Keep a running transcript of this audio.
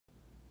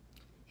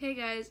Hey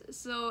guys,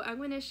 so I'm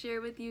going to share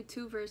with you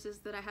two verses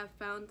that I have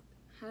found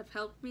have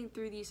helped me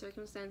through these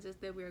circumstances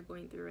that we are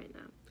going through right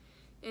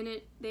now.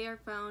 They are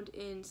found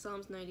in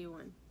Psalms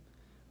 91.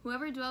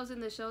 Whoever dwells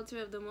in the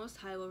shelter of the Most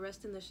High will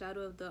rest in the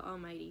shadow of the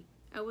Almighty.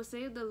 I will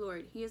say of the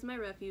Lord, He is my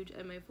refuge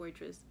and my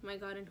fortress, my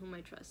God in whom I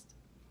trust.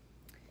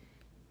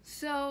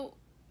 So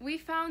we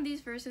found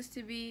these verses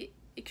to be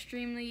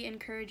extremely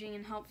encouraging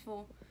and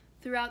helpful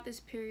throughout this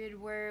period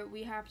where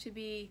we have to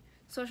be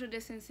social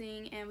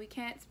distancing and we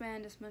can't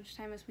spend as much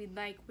time as we'd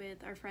like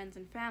with our friends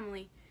and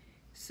family.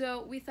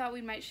 So we thought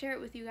we might share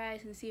it with you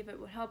guys and see if it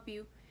would help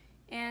you.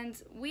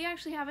 And we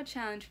actually have a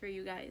challenge for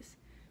you guys.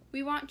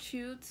 We want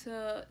you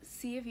to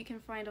see if you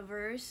can find a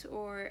verse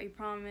or a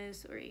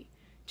promise or a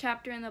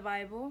chapter in the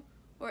Bible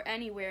or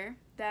anywhere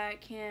that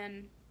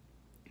can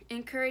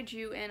encourage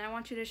you, and I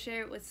want you to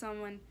share it with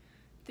someone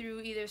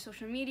through either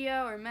social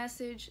media or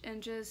message,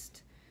 and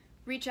just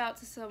reach out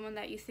to someone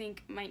that you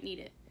think might need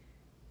it.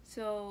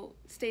 So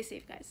stay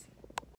safe, guys.